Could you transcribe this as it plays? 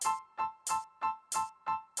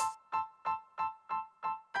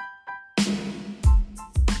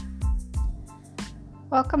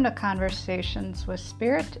Welcome to Conversations with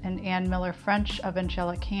Spirit and Ann Miller French of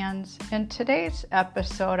Angelic Hands. In today's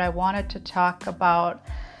episode, I wanted to talk about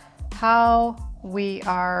how we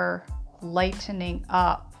are lightening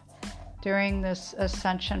up during this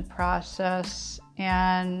ascension process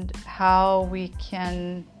and how we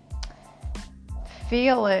can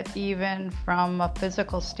feel it even from a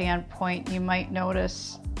physical standpoint. You might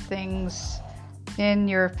notice things in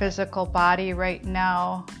your physical body right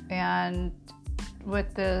now, and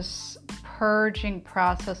with this purging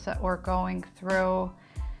process that we're going through.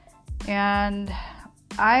 And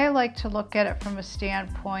I like to look at it from a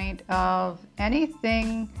standpoint of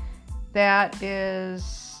anything that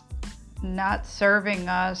is not serving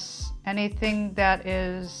us, anything that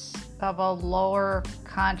is of a lower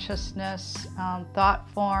consciousness, thought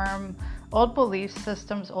form, old belief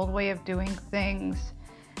systems, old way of doing things,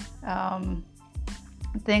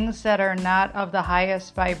 things that are not of the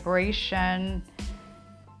highest vibration.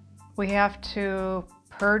 We have to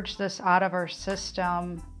purge this out of our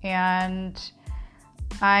system. And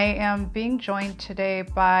I am being joined today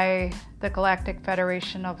by the Galactic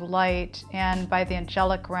Federation of Light and by the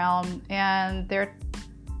Angelic Realm. And they're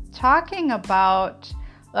talking about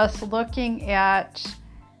us looking at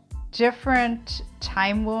different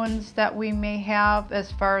time wounds that we may have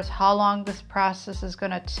as far as how long this process is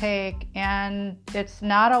going to take. And it's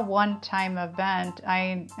not a one-time event.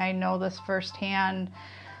 I know this firsthand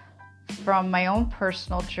from my own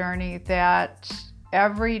personal journey, that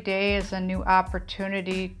every day is a new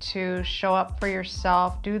opportunity to show up for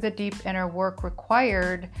yourself, do the deep inner work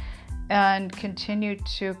required, and continue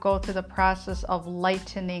to go through the process of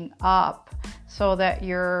lightening up so that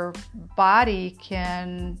your body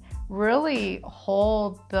can really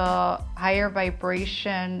hold the higher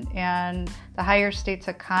vibration and the higher states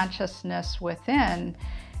of consciousness within.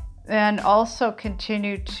 And also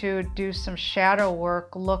continue to do some shadow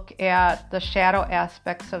work, look at the shadow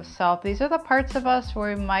aspects of self. These are the parts of us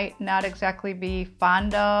where we might not exactly be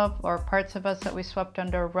fond of, or parts of us that we swept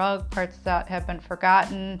under a rug, parts that have been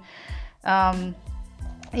forgotten.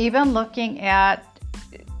 Even looking at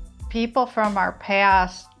people from our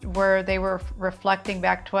past where they were reflecting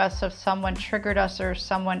back to us if someone triggered us or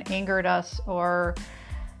someone angered us or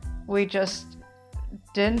we just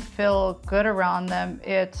didn't feel good around them.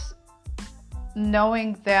 It's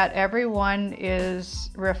knowing that everyone is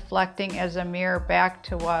reflecting as a mirror back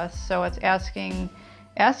to us. So it's asking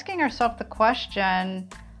ourselves the question,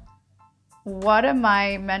 what am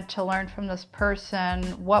I meant to learn from this person?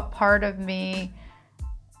 What part of me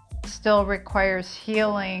still requires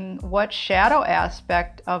healing? What shadow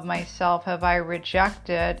aspect of myself have I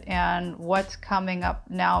rejected? And what's coming up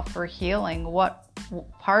now for healing? What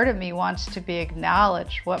part of me wants to be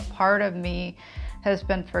acknowledged? What part of me has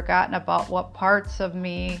been forgotten about? What parts of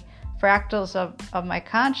me, fractals of my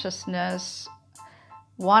consciousness,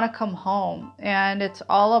 want to come home? And it's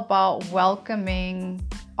all about welcoming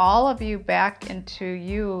all of you back into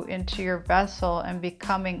your vessel and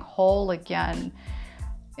becoming whole again.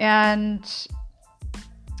 And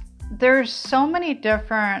there's so many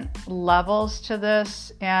different levels to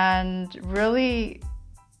this, and really,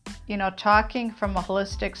 talking from a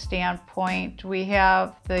holistic standpoint, we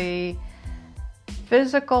have the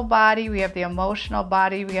physical body, we have the emotional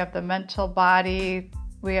body, we have the mental body,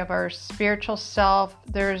 we have our spiritual self.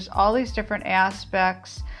 There's all these different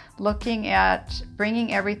aspects, looking at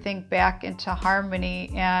bringing everything back into harmony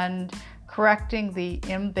and correcting the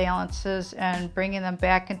imbalances and bringing them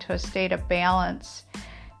back into a state of balance.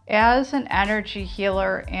 As an energy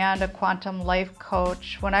healer and a quantum life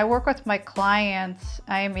coach, when I work with my clients,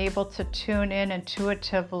 I am able to tune in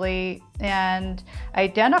intuitively and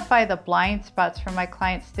identify the blind spots for my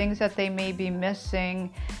clients, things that they may be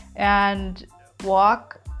missing, and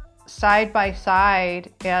walk side by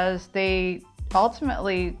side as they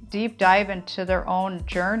ultimately deep dive into their own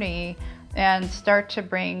journey and start to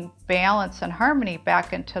bring balance and harmony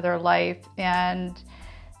back into their life. And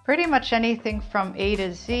pretty much anything from A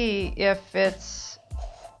to Z, if it's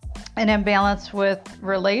an imbalance with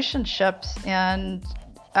relationships, and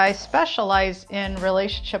I specialize in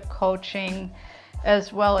relationship coaching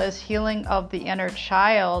as well as healing of the inner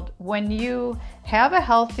child. When you have a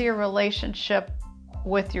healthier relationship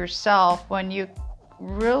with yourself, when you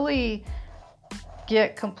really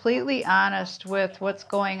get completely honest with what's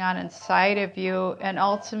going on inside of you and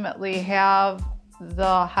ultimately have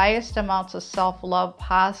the highest amounts of self-love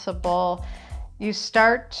possible, you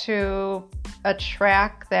start to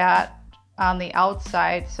attract that on the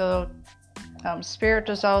outside. So Spirit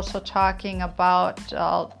is also talking about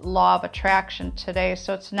law of attraction today.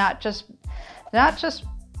 So it's not just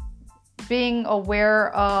being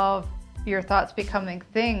aware of your thoughts becoming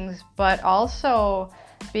things, but also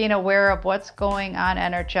being aware of what's going on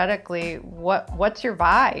energetically. What's your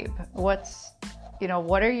vibe?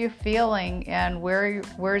 What are you feeling, and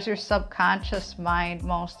where's your subconscious mind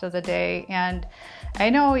most of the day? And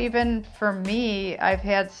I know even for me, I've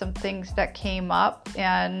had some things that came up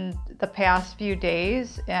in the past few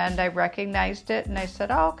days, and I recognized it and I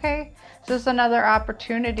said, oh, okay, this is another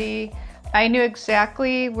opportunity. I knew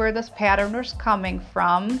exactly where this pattern was coming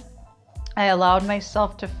from. I allowed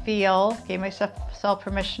myself to feel, gave myself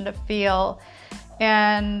permission to feel,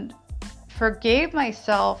 and forgave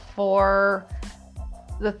myself for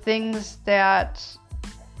the things that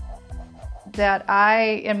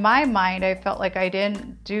in my mind, I felt like I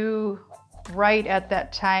didn't do right at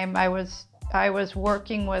that time. I was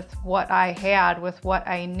working with what I had, with what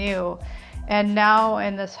I knew. And now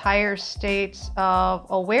in this higher states of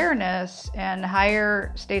awareness and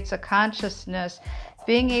higher states of consciousness,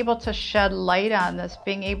 being able to shed light on this,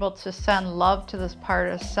 being able to send love to this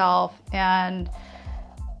part of self, and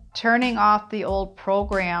turning off the old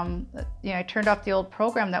program. I turned off the old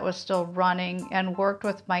program that was still running and worked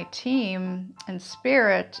with my team and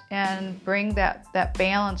spirit and bring that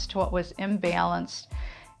balance to what was imbalanced,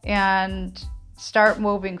 and start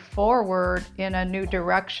moving forward in a new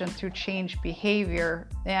direction through change behavior.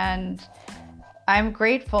 And I'm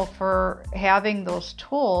grateful for having those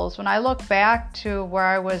tools. When I look back to where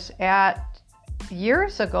I was at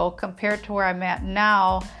years ago compared to where I'm at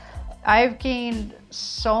now, I've gained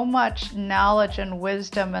so much knowledge and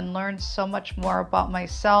wisdom and learned so much more about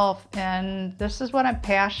myself. And this is what I'm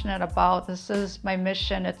passionate about. This is my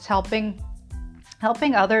mission. It's helping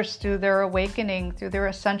others through their awakening, through their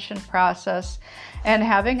ascension process, and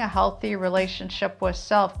having a healthy relationship with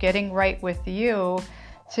self, getting right with you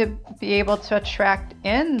to be able to attract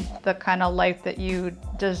in the kind of life that you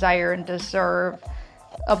desire and deserve.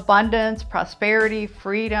 Abundance, prosperity,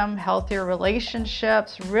 freedom, healthier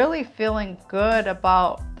relationships, really feeling good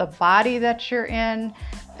about the body that you're in,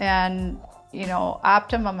 and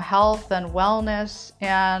optimum health and wellness,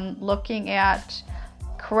 and looking at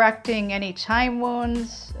correcting any time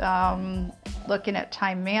wounds, looking at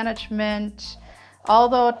time management.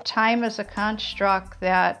 Although time is a construct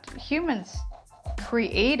that humans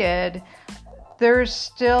created, there's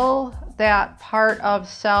still that part of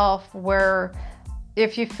self where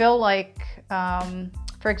if you feel like,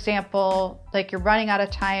 for example, like you're running out of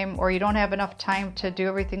time, or you don't have enough time to do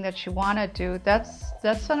everything that you want to do,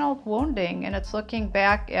 that's an old wounding, and it's looking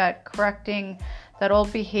back at correcting that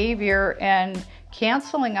old behavior and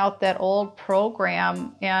canceling out that old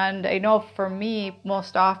program. And I know for me,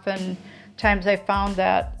 most often times I found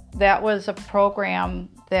that was a program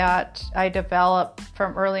that I developed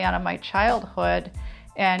from early on in my childhood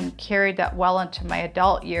and carried that well into my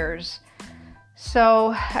adult years.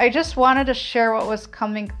 So I just wanted to share what was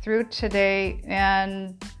coming through today,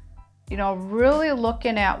 and really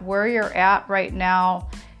looking at where you're at right now.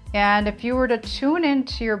 And if you were to tune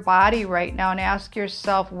into your body right now and ask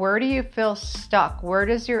yourself, where do you feel stuck? Where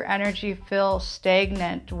does your energy feel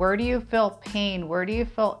stagnant? Where do you feel pain? Where do you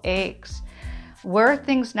feel aches? Where are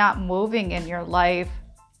things not moving in your life?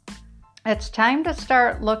 It's time to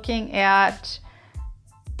start looking at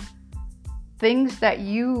things that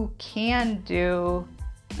you can do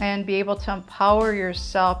and be able to empower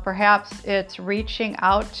yourself. Perhaps it's reaching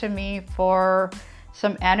out to me for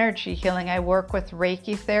some energy healing. I work with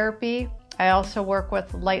Reiki therapy. I also work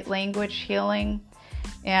with light language healing,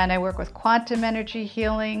 and I work with quantum energy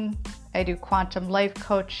healing. I do quantum life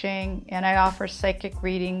coaching, and I offer psychic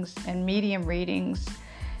readings and medium readings.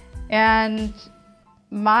 And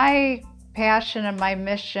my passion and my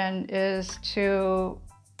mission is to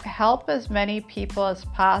help as many people as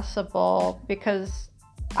possible, because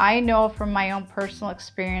I know from my own personal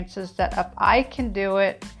experiences that if I can do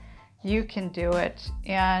it, you can do it.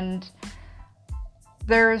 And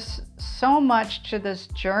there's so much to this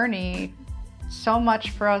journey, so much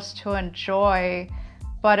for us to enjoy,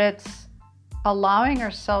 but it's allowing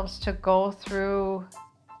ourselves to go through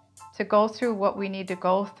what we need to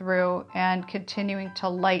go through, and continuing to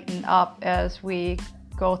lighten up as we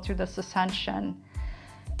go through this ascension.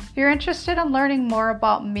 If you're interested in learning more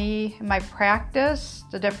about me, my practice,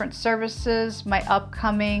 the different services, my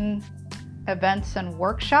upcoming events and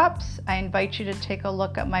workshops, I invite you to take a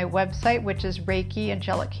look at my website, which is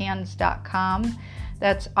ReikiAngelicsHands.com.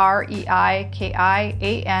 That's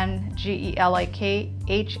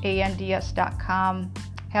ReikiAngelicsHands.com.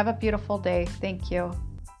 Have a beautiful day. Thank you.